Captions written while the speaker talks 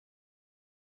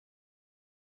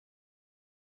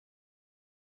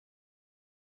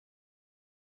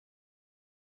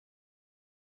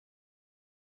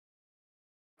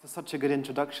For such a good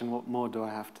introduction, what more do I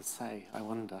have to say, I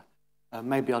wonder?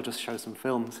 Maybe I'll just show some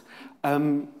films.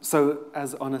 So,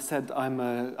 as Anna said, I'm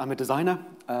a designer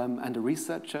and a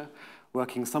researcher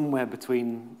working somewhere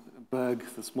between Berg,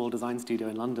 the small design studio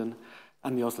in London,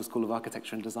 and the Oslo School of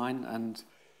Architecture and Design. And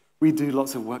we do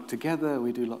lots of work together.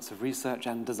 We do lots of research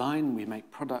and design. We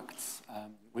make products.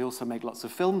 We also make lots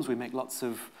of films. We make lots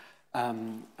of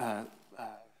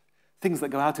things that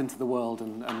go out into the world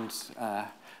and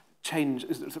change,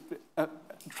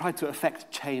 try to affect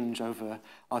change over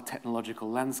our technological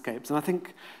landscapes. And I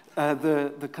think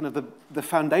the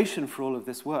foundation for all of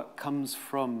this work comes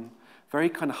from very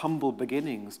kind of humble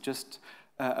beginnings, just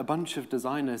a bunch of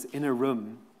designers in a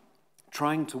room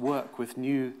trying to work with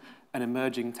new and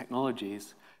emerging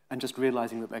technologies and just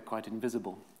realizing that they're quite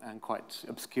invisible and quite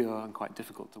obscure and quite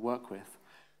difficult to work with.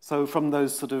 So from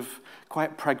those sort of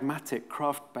quite pragmatic,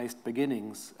 craft-based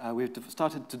beginnings, we've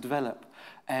started to develop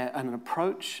an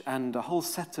approach and a whole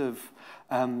set of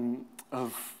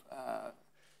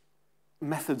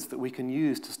methods that we can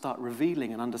use to start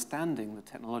revealing and understanding the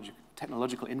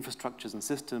technological infrastructures and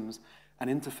systems and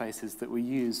interfaces that we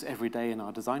use every day in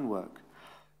our design work.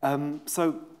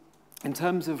 So in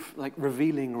terms of like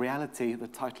revealing reality, the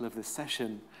title of this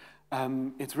session,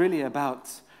 it's really about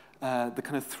the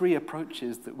kind of three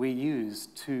approaches that we use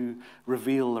to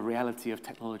reveal the reality of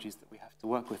technologies that we have to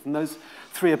work with. And those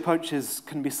three approaches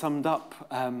can be summed up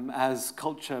as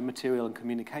culture, material, and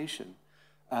communication.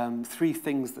 Three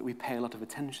things that we pay a lot of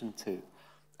attention to.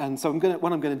 And so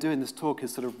what I'm going to do in this talk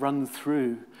is sort of run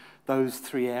through those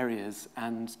three areas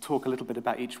and talk a little bit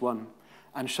about each one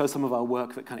and show some of our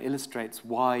work that kind of illustrates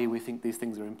why we think these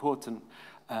things are important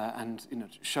and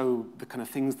show the kind of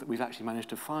things that we've actually managed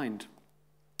to find.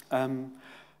 I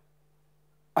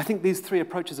think these three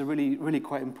approaches are really, really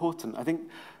quite important. I think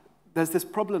there's this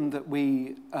problem that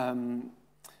we don't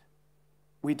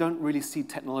really see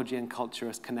technology and culture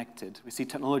as connected. We see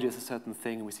technology as a certain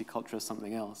thing, and we see culture as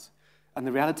something else. And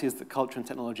the reality is that culture and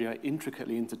technology are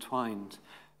intricately intertwined,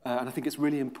 and I think it's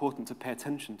really important to pay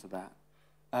attention to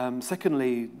that.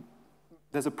 Secondly,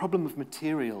 there's a problem of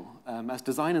material. As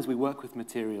designers, we work with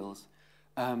materials,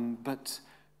 but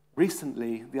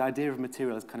recently, the idea of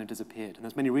material has kind of disappeared, and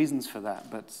there's many reasons for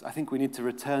that, but I think we need to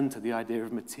return to the idea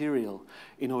of material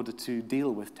in order to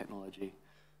deal with technology.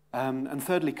 And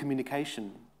thirdly,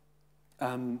 communication.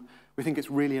 We think it's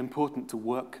really important to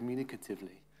work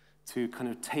communicatively, to kind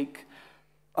of take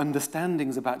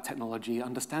understandings about technology,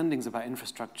 understandings about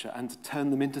infrastructure, and to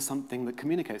turn them into something that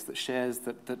communicates, that shares,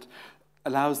 that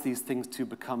allows these things to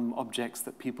become objects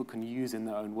that people can use in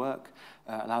their own work,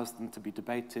 allows them to be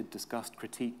debated, discussed,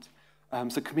 critiqued.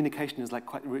 So communication is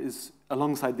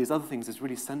alongside these other things, is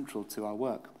really central to our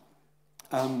work.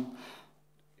 And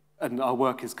our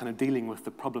work is kind of dealing with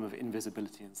the problem of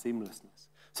invisibility and seamlessness.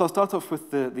 So I'll start off with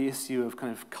the issue of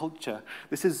kind of culture.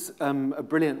 This is a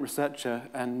brilliant researcher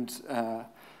and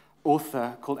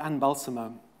author called Anne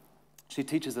Balsamo. She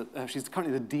teaches she's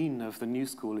currently the dean of the New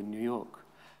School in New York.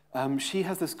 She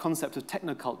has this concept of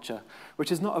technoculture, which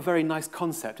is not a very nice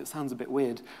concept. It sounds a bit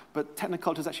weird, but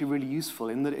technoculture is actually really useful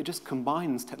in that it just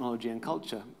combines technology and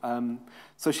culture.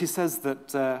 So she says that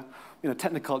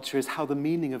technoculture is how the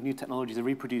meaning of new technologies are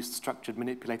reproduced, structured,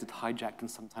 manipulated, hijacked,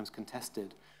 and sometimes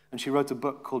contested. And she wrote a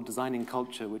book called Designing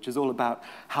Culture, which is all about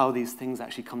how these things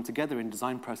actually come together in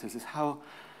design processes, how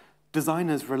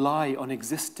designers rely on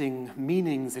existing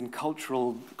meanings in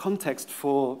cultural context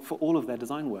for all of their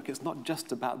design work. It's not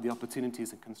just about the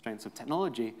opportunities and constraints of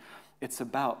technology. It's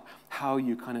about how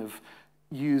you kind of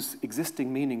use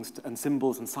existing meanings and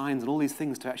symbols and signs and all these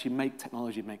things to actually make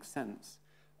technology make sense.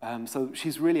 So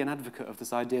she's really an advocate of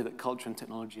this idea that culture and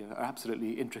technology are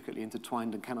absolutely intricately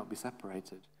intertwined and cannot be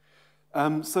separated.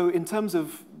 So in terms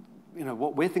of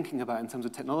what we're thinking about in terms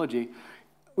of technology,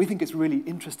 we think it's really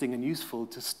interesting and useful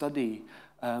to study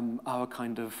our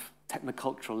kind of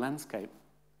technocultural landscape.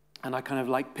 And I kind of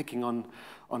like picking on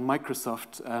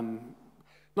Microsoft,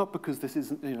 not because this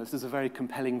is a very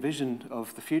compelling vision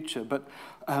of the future, but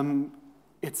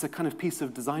it's a kind of piece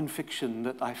of design fiction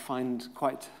that I find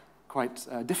quite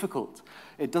difficult.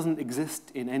 It doesn't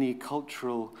exist in any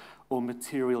cultural or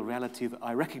material reality that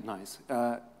I recognize.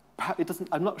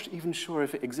 I'm not even sure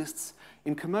if it exists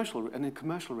in commercial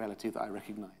reality that I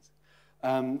recognize.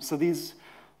 So these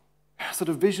sort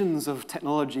of visions of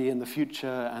technology in the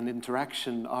future and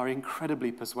interaction are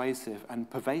incredibly persuasive and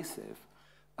pervasive.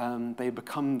 They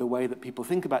become the way that people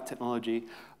think about technology.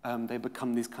 They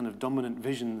become these kind of dominant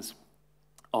visions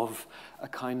of a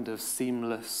kind of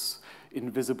seamless,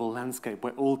 invisible landscape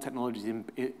where all technology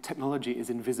is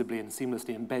invisibly and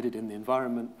seamlessly embedded in the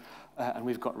environment, and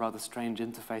we've got rather strange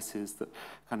interfaces that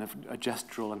kind of are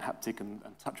gestural and haptic and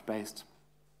touch-based.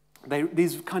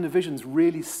 These kind of visions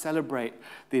really celebrate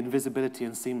the invisibility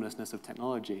and seamlessness of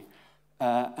technology.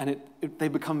 And they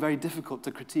become very difficult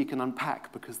to critique and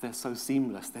unpack because they're so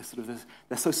seamless.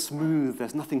 They're so smooth.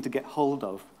 There's nothing to get hold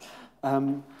of.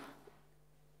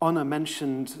 Anna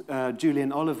mentioned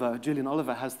Julian Oliver. Julian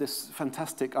Oliver has this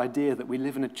fantastic idea that we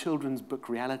live in a children's book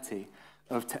reality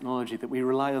of technology, that we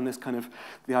rely on this kind of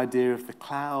the idea of the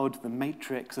cloud, the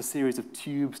matrix, a series of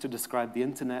tubes to describe the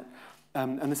internet.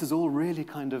 And this is all really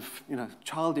kind of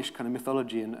childish kind of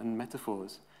mythology and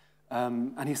metaphors.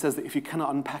 And he says that if you cannot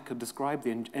unpack or describe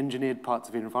the engineered parts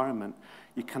of your environment,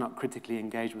 you cannot critically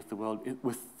engage with the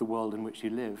world in which you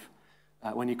live.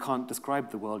 When you can't describe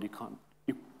the world,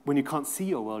 when you can't see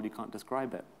your world, you can't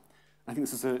describe it. I think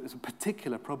this is a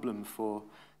particular problem for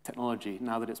technology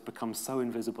now that it's become so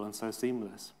invisible and so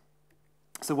seamless.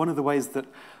 So one of the ways that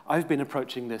I've been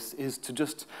approaching this is to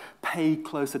just pay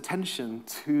close attention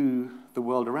to the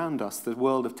world around us, the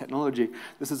world of technology.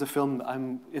 This is a film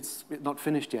that it's not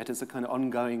finished yet. It's a kind of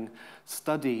ongoing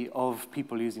study of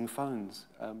people using phones.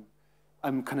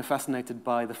 I'm kind of fascinated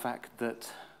by the fact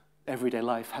that everyday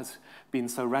life has been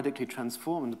so radically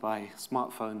transformed by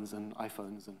smartphones and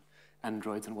iPhones and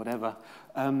Androids and whatever.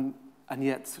 And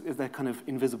yet they're kind of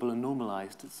invisible and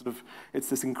normalized. It's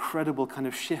this incredible kind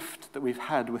of shift that we've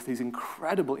had with these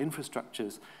incredible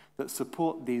infrastructures that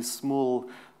support these small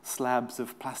slabs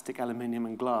of plastic, aluminium,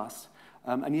 and glass,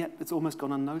 and yet it's almost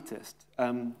gone unnoticed.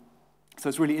 So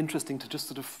it's really interesting to just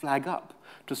sort of flag up,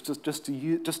 just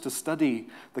to study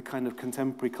the kind of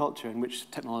contemporary culture in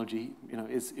which technology,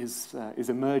 is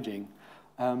emerging,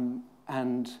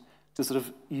 and to sort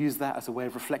of use that as a way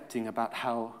of reflecting about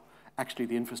how actually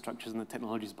the infrastructures and the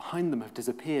technologies behind them have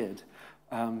disappeared.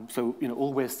 So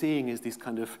all we're seeing is these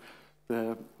kind of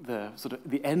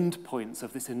the end points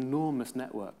of this enormous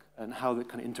network and how the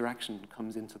kind of interaction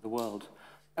comes into the world.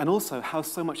 And also how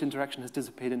so much interaction has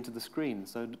disappeared into the screen.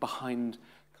 So behind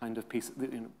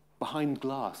behind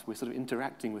glass, we're sort of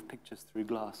interacting with pictures through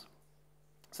glass.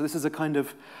 So this is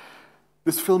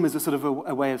this film is a sort of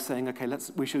a way of saying, okay,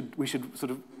 we should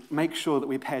sort of make sure that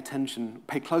we pay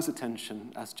close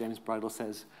attention, as James Bridle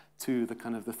says, to the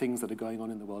kind of the things that are going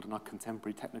on in the world in our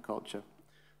contemporary technoculture.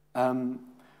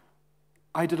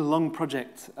 I did a long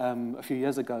project a few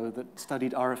years ago that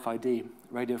studied RFID,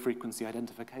 radio frequency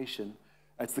identification.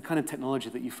 It's the kind of technology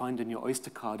that you find in your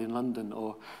Oyster card in London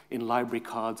or in library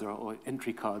cards or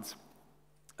entry cards.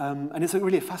 And it's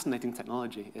really a fascinating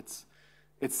technology.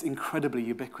 It's incredibly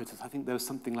ubiquitous. I think there was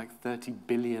something like 30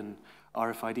 billion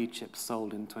RFID chips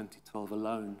sold in 2012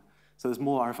 alone. So there's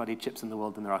more RFID chips in the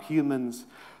world than there are humans.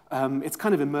 It's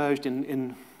kind of emerged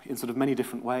in sort of many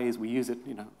different ways. We use it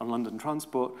on London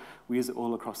transport. We use it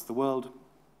all across the world.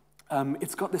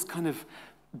 It's got this kind of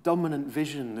dominant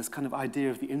vision, this kind of idea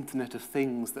of the Internet of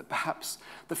Things, that perhaps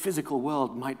the physical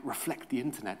world might reflect the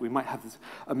Internet. We might have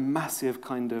a massive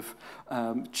kind of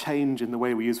change in the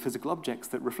way we use physical objects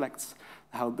that reflects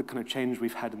how the kind of change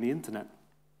we've had in the Internet.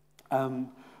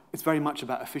 It's very much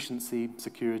about efficiency,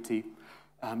 security.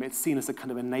 It's seen as a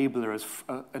kind of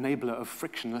enabler of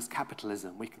frictionless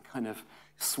capitalism. We can kind of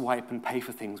swipe and pay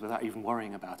for things without even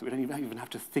worrying about it. We don't even have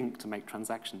to think to make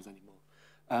transactions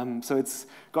anymore. So it's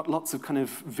got lots of kind of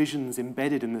visions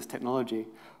embedded in this technology.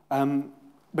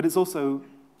 But it's also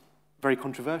very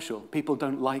controversial. People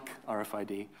don't like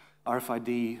RFID.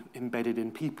 RFID embedded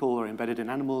in people or embedded in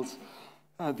animals.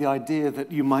 The idea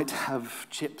that you might have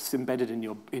chips embedded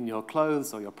in your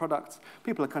clothes or your products.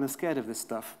 People are kind of scared of this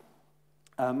stuff,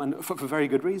 and for very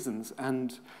good reasons.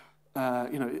 And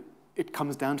it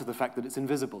comes down to the fact that it's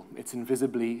invisible. It's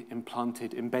invisibly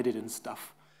implanted, embedded in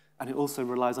stuff. And it also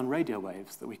relies on radio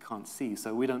waves that we can't see.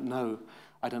 So we don't know.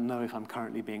 I don't know if I'm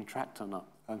currently being tracked or not.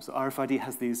 So RFID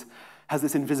has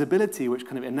this invisibility which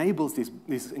kind of enables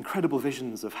these incredible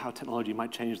visions of how technology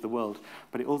might change the world.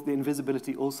 But the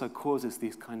invisibility also causes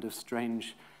these kind of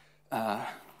strange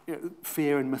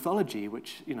fear and mythology,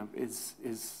 which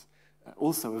is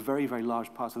also a very, very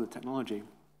large part of the technology.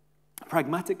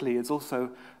 Pragmatically, it's also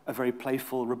a very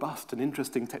playful, robust, and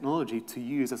interesting technology to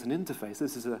use as an interface.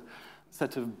 This is a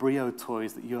set of Brio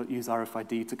toys that use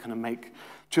RFID to kind of make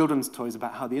children's toys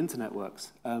about how the internet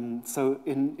works. So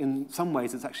in some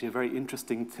ways, it's actually a very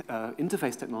interesting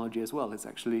interface technology as well.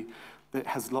 It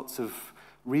has lots of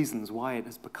reasons why it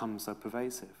has become so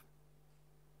pervasive.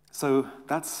 So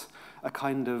that's a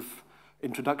kind of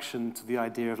introduction to the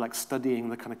idea of like studying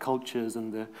the kind of cultures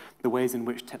and the ways in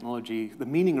which technology, the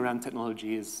meaning around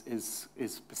technology is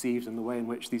perceived, and the way in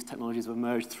which these technologies have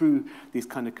emerged through these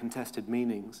kind of contested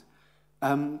meanings.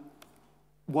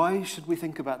 Why should we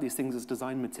think about these things as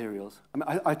design materials? I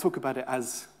mean, I talk about it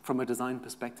as from a design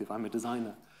perspective. I'm a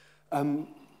designer.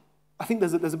 I think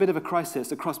there's a bit of a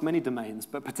crisis across many domains,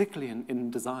 but particularly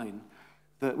in design,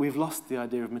 that we've lost the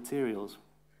idea of materials.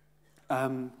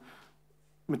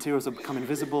 Materials have become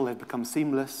invisible, they've become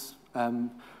seamless.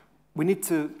 We need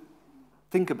to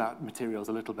think about materials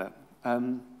a little bit.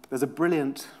 There's a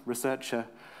brilliant researcher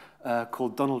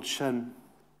called Donald Schoen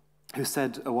who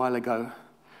said a while ago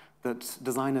that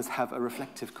designers have a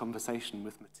reflective conversation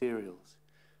with materials.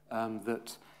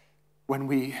 That when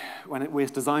we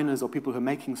as designers or people who are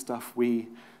making stuff, we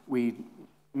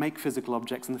make physical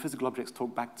objects, and the physical objects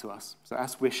talk back to us. So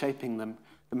as we're shaping them,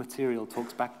 the material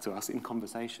talks back to us in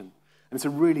conversation. And it's a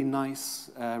really nice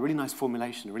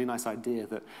formulation, a really nice idea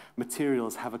that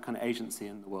materials have a kind of agency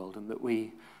in the world, and that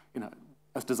we,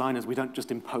 as designers, we don't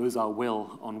just impose our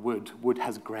will on wood. Wood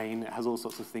has grain, it has all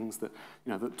sorts of things that,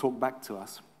 that talk back to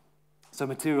us. So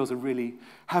materials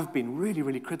have been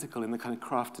really critical in the kind of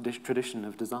craft tradition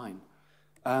of design.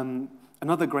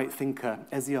 Another great thinker,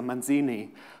 Ezio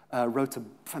Manzini, wrote a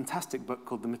fantastic book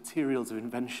called The Materials of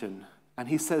Invention. And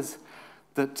he says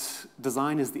that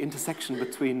design is the intersection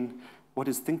between what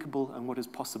is thinkable and what is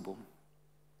possible.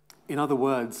 In other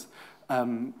words,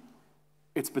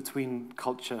 it's between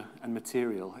culture and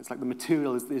material. It's like the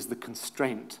material is the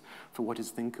constraint for what is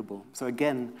thinkable. So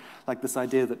again, like this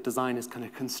idea that design is kind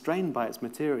of constrained by its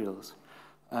materials.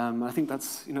 I think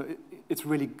that's, it's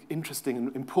really interesting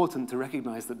and important to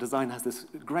recognize that design has this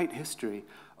great history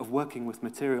of working with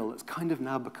material that's kind of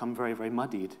now become very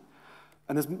muddied.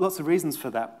 And there's lots of reasons for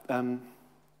that.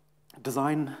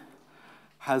 Design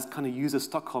has kind of user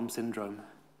Stockholm syndrome.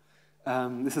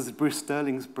 This is Bruce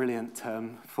Sterling's brilliant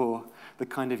term for the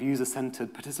kind of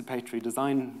user-centered participatory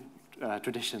design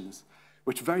traditions,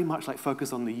 which very much like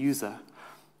focus on the user,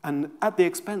 and at the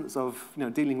expense of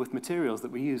dealing with materials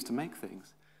that we use to make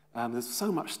things. There's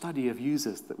so much study of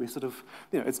users that we sort of,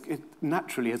 it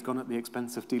naturally has gone at the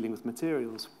expense of dealing with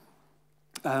materials.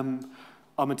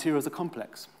 Our materials are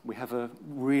complex. We have a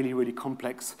really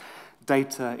complex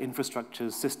data,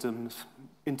 infrastructures, systems,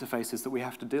 interfaces that we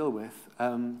have to deal with.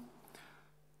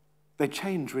 They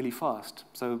change really fast.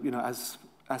 So,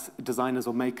 as designers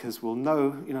or makers will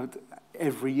know,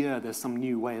 every year there's some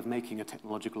new way of making a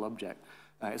technological object.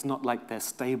 It's not like they're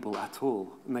stable at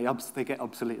all, and they get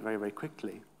obsolete very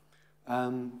quickly.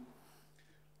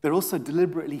 They're also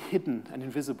deliberately hidden and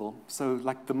invisible. So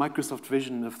like the Microsoft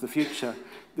vision of the future,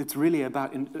 it's really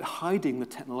about hiding the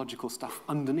technological stuff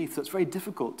underneath. So it's very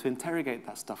difficult to interrogate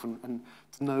that stuff and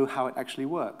to know how it actually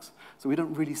works. So we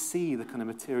don't really see the kind of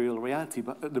material reality,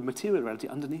 but the material reality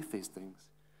underneath these things.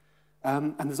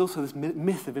 And there's also this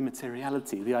myth of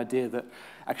immateriality, the idea that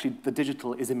actually the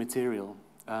digital is immaterial.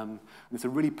 And it's a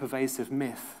really pervasive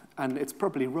myth, and it's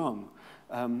probably wrong.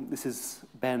 This is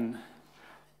Ben,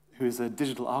 who is a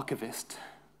digital archivist,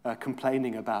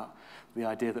 complaining about the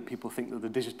idea that people think that the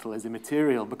digital is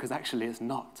immaterial, because actually it's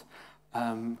not.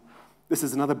 This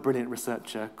is another brilliant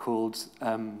researcher called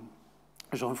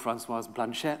Jean-François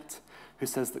Blanchette, who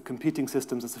says that computing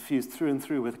systems are suffused through and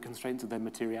through with the constraints of their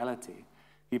materiality.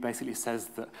 He basically says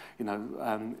that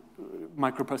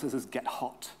microprocessors get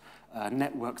hot,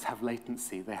 networks have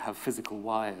latency, they have physical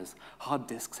wires, hard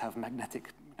disks have magnetic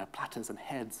platters and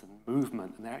heads and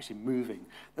movement, and they're actually moving.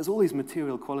 There's all these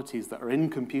material qualities that are in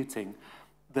computing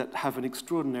that have an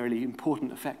extraordinarily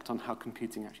important effect on how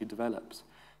computing actually develops.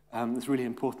 It's really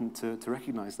important to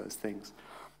recognize those things.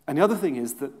 And the other thing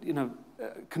is that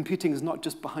computing is not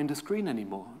just behind a screen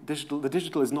anymore. The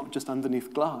digital is not just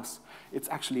underneath glass. It's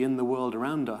actually in the world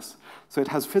around us. So it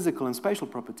has physical and spatial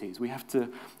properties. We have to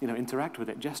interact with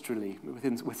it gesturally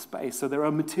with space. So there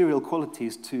are material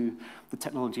qualities to the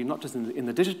technology, not just in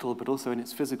the digital, but also in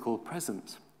its physical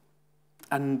presence.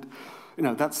 And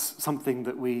that's something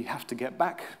that we have to get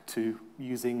back to,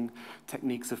 using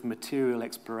techniques of material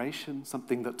exploration,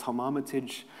 something that Tom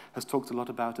Armitage has talked a lot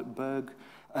about at Berg.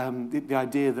 The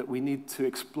idea that we need to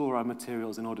explore our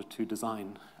materials in order to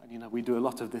design. And, we do a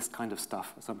lot of this kind of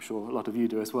stuff, as I'm sure a lot of you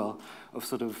do as well, of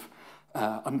sort of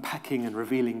unpacking and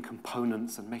revealing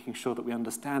components and making sure that we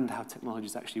understand how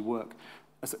technologies actually work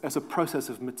as a process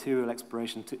of material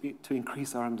exploration to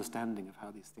increase our understanding of how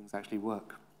these things actually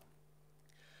work.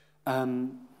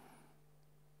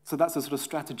 So that's a sort of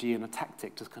strategy and a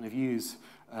tactic to kind of use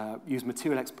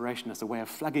material exploration as a way of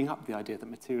flagging up the idea that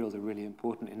materials are really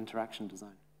important in interaction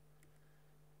design.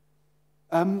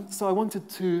 So I wanted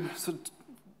to sort of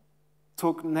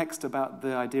talk next about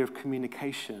the idea of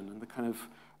communication and the kind of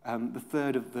the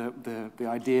third of the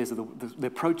ideas, of the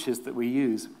approaches that we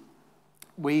use.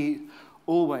 We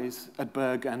always, at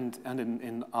Berg and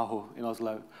in Aarhus, in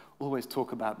Oslo, always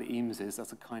talk about the Eameses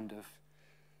as a kind of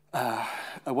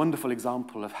a wonderful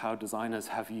example of how designers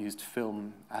have used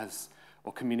film as,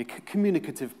 or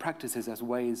communicative practices as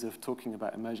ways of talking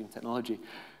about emerging technology.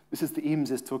 This is the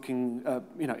Eameses talking,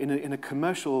 in a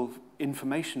commercial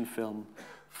information film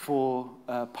for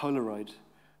Polaroid,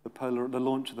 the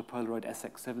launch of the Polaroid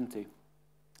SX70.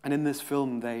 And in this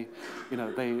film, they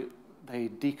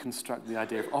deconstruct the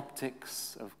idea of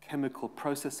optics, of chemical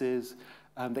processes.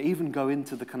 They even go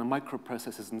into the kind of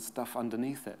microprocesses and stuff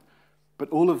underneath it. But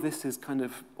all of this is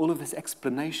all of this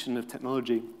explanation of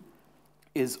technology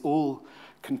is all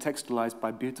contextualized by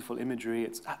beautiful imagery.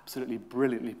 It's absolutely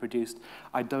brilliantly produced.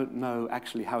 I don't know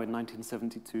actually how in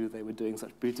 1972 they were doing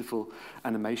such beautiful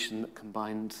animation that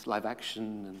combined live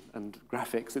action and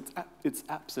graphics. It's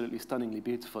absolutely stunningly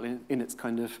beautiful in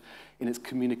its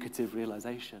communicative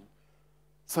realization.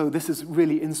 So this is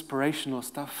really inspirational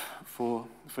stuff for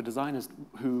designers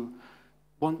who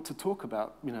want to talk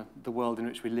about the world in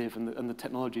which we live and the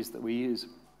technologies that we use.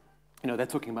 They're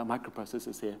talking about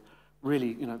microprocessors here.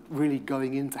 Really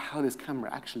going into how this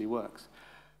camera actually works.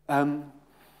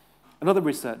 Another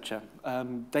researcher,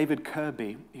 David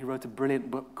Kirby, he wrote a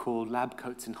brilliant book called Lab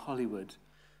Coats in Hollywood.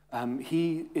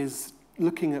 He is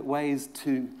looking at ways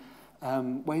to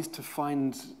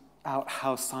find out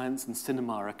how science and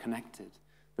cinema are connected.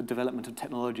 The development of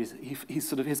technologies.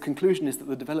 His conclusion is that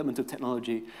the development of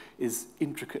technology is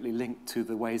intricately linked to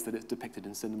the ways that it's depicted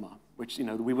in cinema, which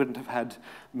we wouldn't have had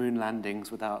moon landings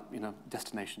without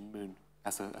Destination Moon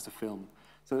as a film.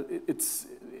 So it's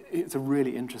a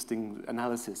really interesting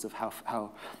analysis of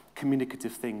how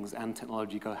communicative things and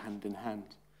technology go hand in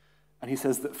hand. And he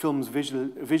says that film's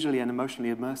visually and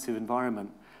emotionally immersive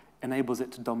environment enables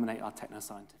it to dominate our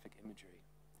technoscientific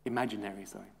imaginary.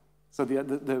 So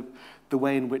the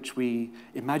way in which we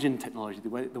imagine technology,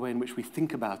 the way in which we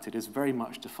think about it is very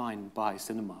much defined by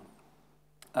cinema.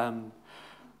 I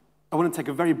want to take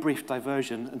a very brief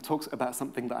diversion and talk about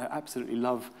something that I absolutely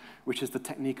love, which is the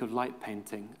technique of light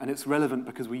painting. And it's relevant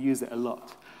because we use it a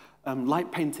lot.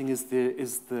 Light painting is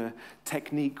the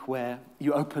technique where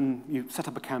you set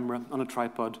up a camera on a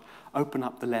tripod, open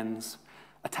up the lens,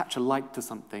 attach a light to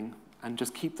something, and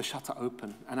just keep the shutter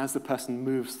open. And as the person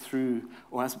moves through,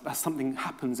 or as something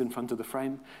happens in front of the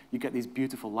frame, you get these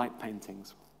beautiful light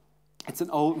paintings. It's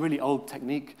an really old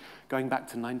technique, going back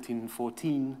to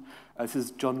 1914. This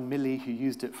is John Milley, who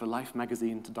used it for Life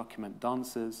magazine to document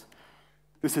dancers.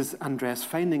 This is Andreas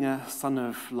Feininger, son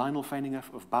of Lionel Feininger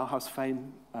of Bauhaus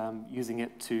fame, using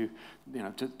it to,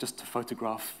 just to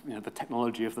photograph, the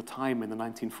technology of the time in the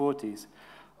 1940s.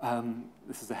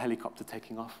 This is a helicopter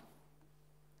taking off.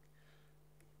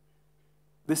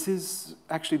 This is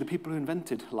actually the people who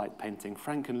invented light painting,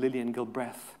 Frank and Lillian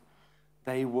Gilbreth.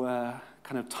 They were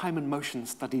kind of time and motion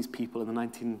studies people in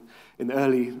the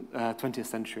early 20th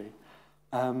century.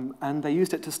 And they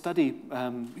used it to study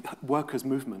workers'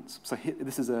 movements. So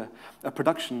this is a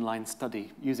production line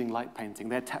study using light painting.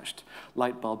 They attached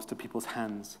light bulbs to people's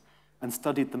hands and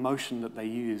studied the motion that they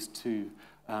used to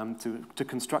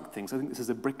construct things. I think this is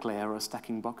a bricklayer or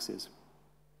stacking boxes.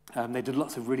 They did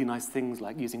lots of really nice things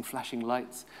like using flashing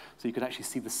lights so you could actually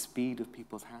see the speed of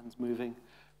people's hands moving.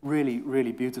 Really,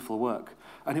 really beautiful work.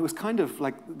 And it was kind of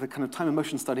like the kind of time and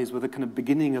motion studies were the kind of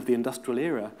beginning of the industrial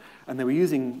era, and they were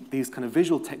using these kind of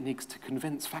visual techniques to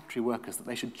convince factory workers that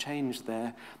they should change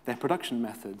their production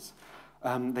methods.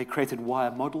 They created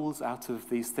wire models out of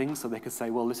these things so they could say,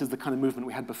 well, this is the kind of movement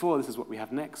we had before, this is what we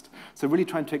have next. So really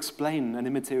trying to explain an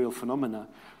immaterial phenomena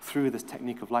through this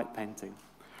technique of light painting.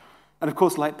 And of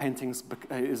course, light painting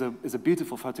is a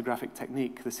beautiful photographic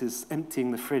technique. This is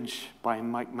Emptying the Fridge by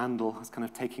Mike Mandel. It's kind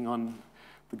of taking on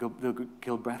the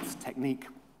Gilbreth's technique.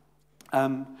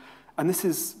 And this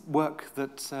is work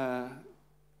that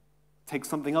takes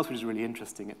something else which is really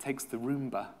interesting. It takes the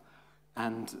Roomba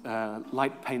and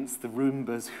light paints the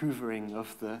Roomba's hoovering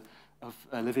of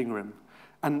a living room.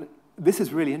 And this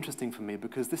is really interesting for me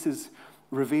because this is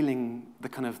revealing the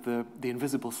kind of the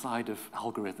invisible side of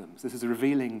algorithms. This is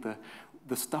revealing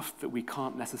the stuff that we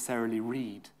can't necessarily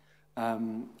read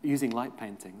using light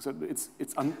painting. So it's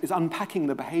unpacking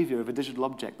the behavior of a digital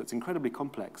object that's incredibly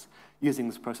complex using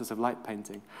this process of light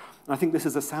painting. And I think this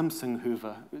is a Samsung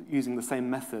Hoover using the same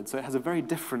method. So it has a very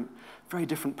different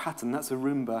pattern. That's a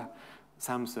Roomba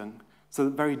Samsung. So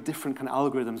very different kind of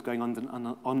algorithms going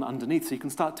on underneath. So you can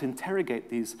start to interrogate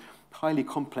these highly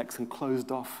complex and closed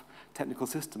off technical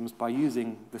systems by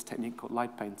using this technique called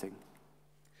light painting.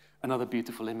 Another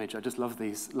beautiful image. I just love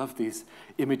these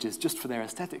images just for their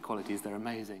aesthetic qualities. They're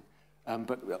amazing,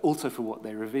 but also for what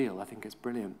they reveal. I think it's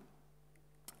brilliant.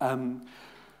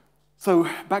 So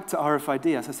back to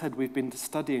RFID. As I said, we've been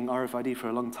studying RFID for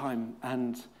a long time,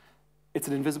 and it's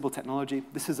an invisible technology.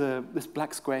 This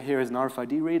black square here is an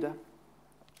RFID reader.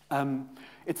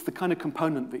 It's the kind of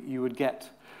component that you would get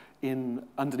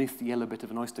underneath the yellow bit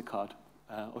of an Oyster card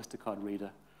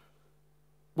reader.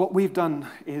 What we've done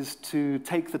is to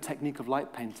take the technique of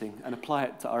light painting and apply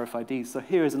it to RFID. So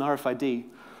here is an RFID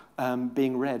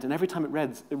being read, and every time it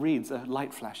reads, a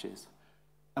light flashes.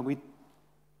 And we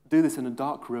do this in a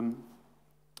dark room,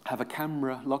 have a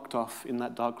camera locked off in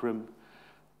that dark room,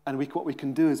 and what we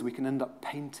can do is we can end up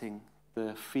painting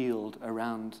the field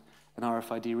around an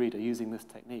RFID reader using this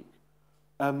technique.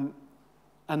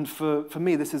 And for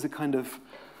me, this is a kind of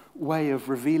way of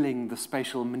revealing the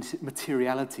spatial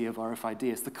materiality of RFID.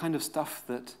 It's the kind of stuff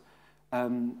that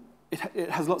it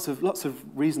has lots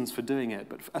of reasons for doing it,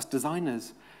 but as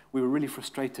designers, we were really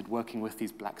frustrated working with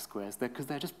these black squares because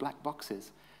they're just black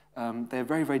boxes. They're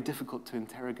very, very difficult to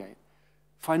interrogate.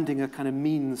 Finding a kind of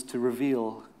means to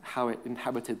reveal how it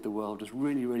inhabited the world was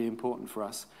really, really important for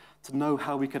us to know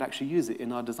how we could actually use it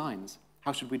in our designs.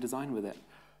 How should we design with it?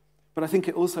 But I think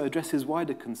it also addresses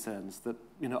wider concerns that,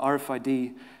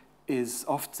 RFID is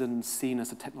often seen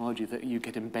as a technology that you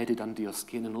get embedded under your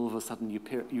skin, and all of a sudden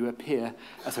you appear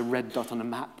as a red dot on a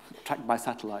map tracked by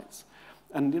satellites.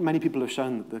 And many people have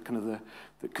shown that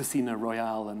the Casino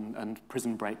Royale and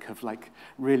Prison Break have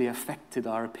really affected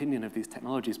our opinion of these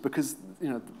technologies because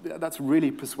that's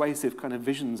really persuasive kind of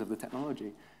visions of the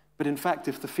technology. But in fact,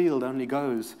 if the field only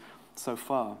goes so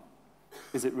far,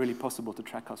 is it really possible to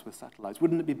track us with satellites?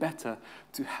 Wouldn't it be better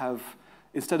to have,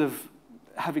 instead of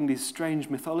having these strange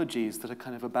mythologies that are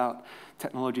kind of about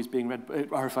technologies being read,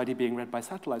 RFID being read by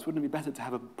satellites, wouldn't it be better to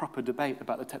have a proper debate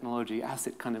about the technology as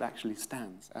it kind of actually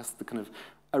stands, as the kind of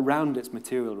around its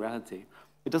material reality?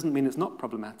 It doesn't mean it's not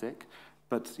problematic,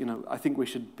 but I think we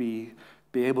should be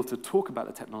able to talk about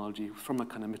the technology from a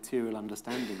kind of material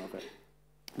understanding of it.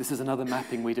 This is another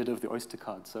mapping we did of the Oyster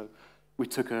card. So we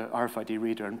took a RFID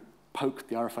reader and poked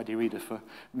the RFID reader for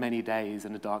many days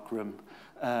in a dark room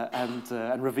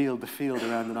and revealed the field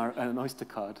around an Oyster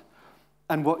card.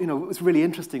 And what was really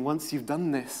interesting, once you've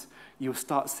done this, you'll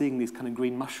start seeing these kind of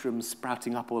green mushrooms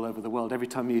sprouting up all over the world. Every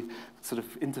time you sort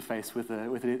of interface with an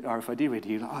RFID reader,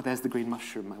 you're like, oh, there's the green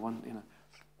mushroom. I want,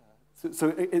 So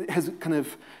it has kind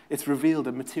of, it's revealed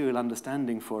a material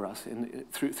understanding for us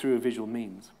through a visual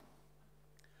means.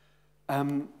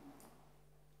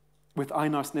 With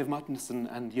Einar Snev Martinsen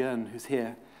and Jørn, who's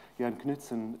here, Jørn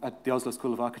Knudsen, at the Oslo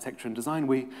School of Architecture and Design,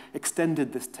 we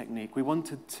extended this technique. We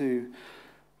wanted to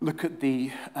look at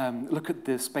the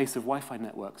space of Wi-Fi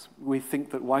networks. We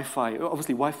think that Wi-Fi,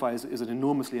 obviously Wi-Fi is an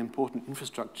enormously important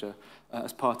infrastructure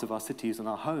as part of our cities and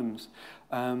our homes,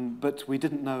 but we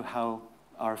didn't know how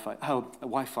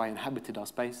Wi-Fi inhabited our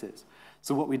spaces.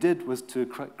 So what we did was to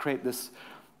create this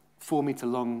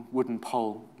 4-meter-long wooden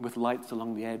pole with lights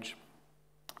along the edge.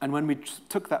 And when we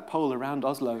took that pole around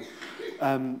Oslo,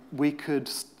 we could,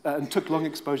 and took long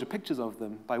exposure pictures of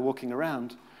them by walking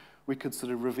around, we could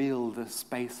sort of reveal the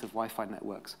space of Wi-Fi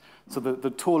networks. So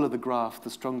the taller the graph, the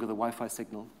stronger the Wi-Fi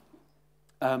signal.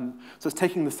 So it's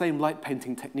taking the same light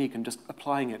painting technique and just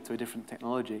applying it to a different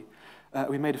technology.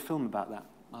 We made a film about that.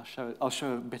 I'll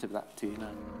show a bit of that to you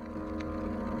now.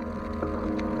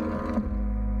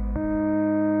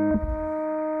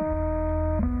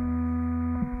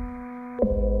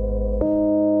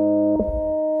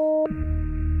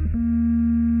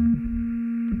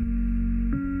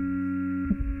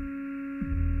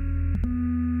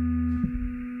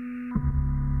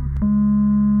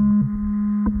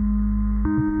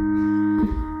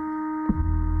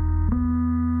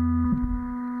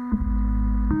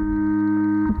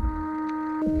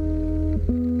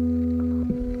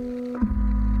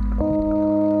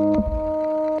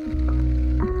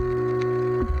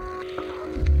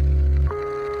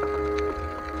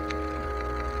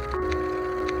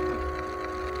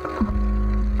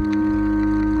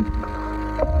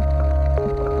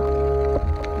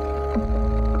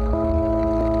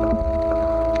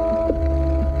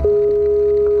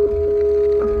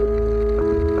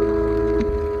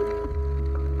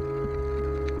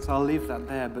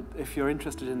 But if you're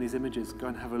interested in these images, go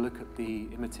and have a look at the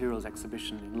Immaterials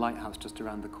exhibition in Lighthouse just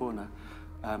around the corner.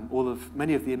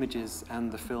 Many of the images and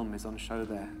the film is on show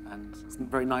there, and it's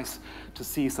very nice to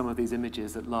see some of these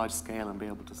images at large scale and be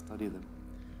able to study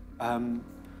them.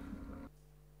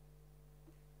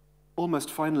 Almost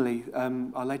finally,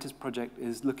 our latest project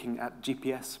is looking at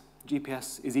GPS.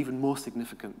 GPS is even more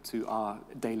significant to our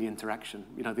daily interaction.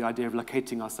 You know, the idea of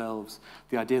locating ourselves,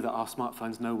 the idea that our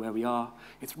smartphones know where we are,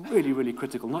 it's really, really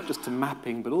critical, not just to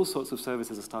mapping, but all sorts of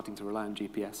services are starting to rely on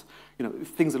GPS. You know,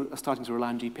 things are starting to rely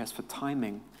on GPS for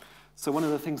timing. So one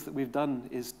of the things that we've done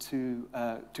is to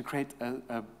create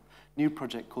a new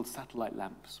project called satellite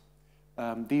lamps.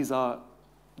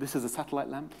 This is a satellite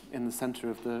lamp in the center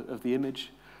of the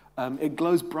image. It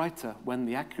glows brighter when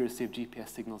the accuracy of GPS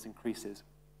signals increases.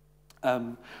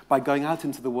 By going out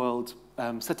into the world,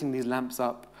 setting these lamps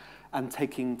up, and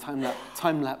taking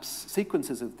time-lapse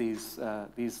sequences of these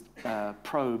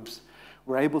probes,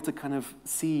 we're able to kind of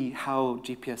see how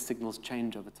GPS signals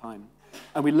change over time.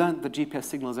 And we learned that GPS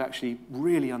signals are actually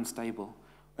really unstable.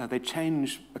 They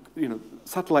change, you know,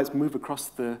 satellites move across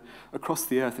the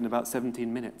Earth in about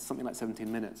 17 minutes, something like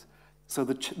 17 minutes. So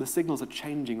the signals are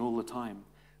changing all the time.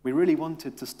 We really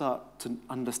wanted to start to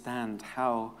understand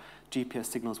how GPS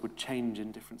signals would change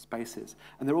in different spaces.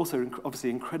 And they're also obviously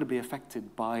incredibly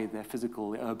affected by their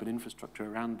physical urban infrastructure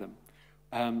around them.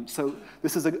 So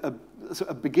this is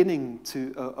a beginning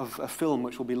of a film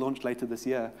which will be launched later this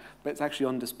year, but it's actually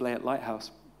on display at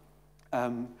Lighthouse,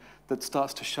 that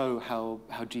starts to show how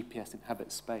GPS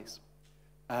inhabits space.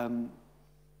 And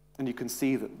you can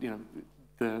see that, you know,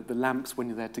 the lamps,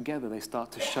 when they're together, they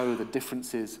start to show the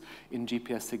differences in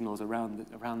GPS signals around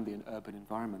the urban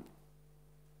environment.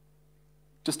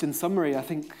 Just in summary, I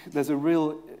think there's a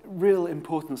real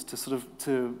importance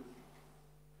to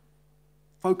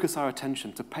focus our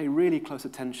attention, to pay really close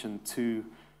attention to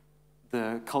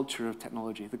the culture of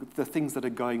technology, the things that are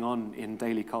going on in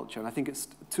daily culture. And I think it's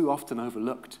too often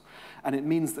overlooked. And it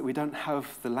means that we don't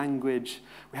have the language,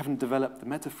 we haven't developed the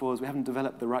metaphors, we haven't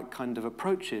developed the right kind of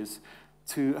approaches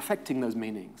to affecting those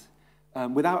meanings.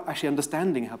 Without actually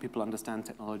understanding how people understand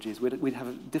technologies, we'd have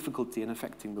a difficulty in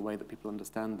affecting the way that people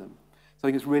understand them. So I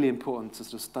think it's really important to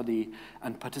sort of study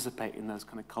and participate in those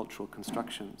kind of cultural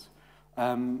constructions.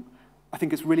 I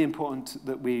think it's really important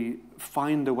that we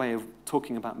find a way of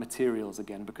talking about materials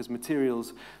again, because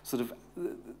materials sort of,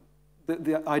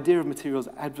 the idea of materials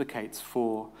advocates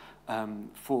for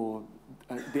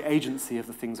the agency of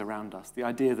the things around us, the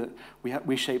idea that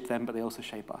we shape them, but they also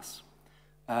shape us.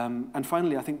 And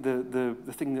finally, I think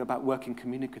the thing about working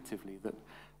communicatively, that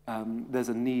there's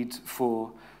a need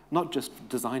for not just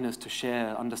designers to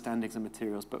share understandings of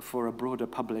materials, but for a broader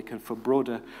public and for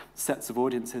broader sets of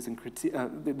audiences and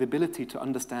the ability to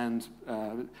understand,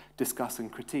 discuss,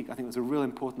 and critique. I think there's a real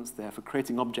importance there for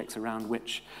creating objects around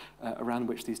which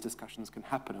these discussions can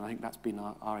happen, and I think that's been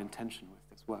our intention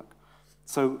with this work.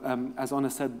 So, as Anna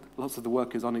said, lots of the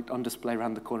work is on display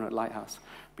around the corner at Lighthouse.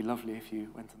 It'd be lovely if you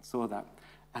went and saw that.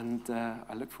 And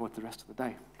I look forward to the rest of the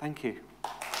day. Thank you.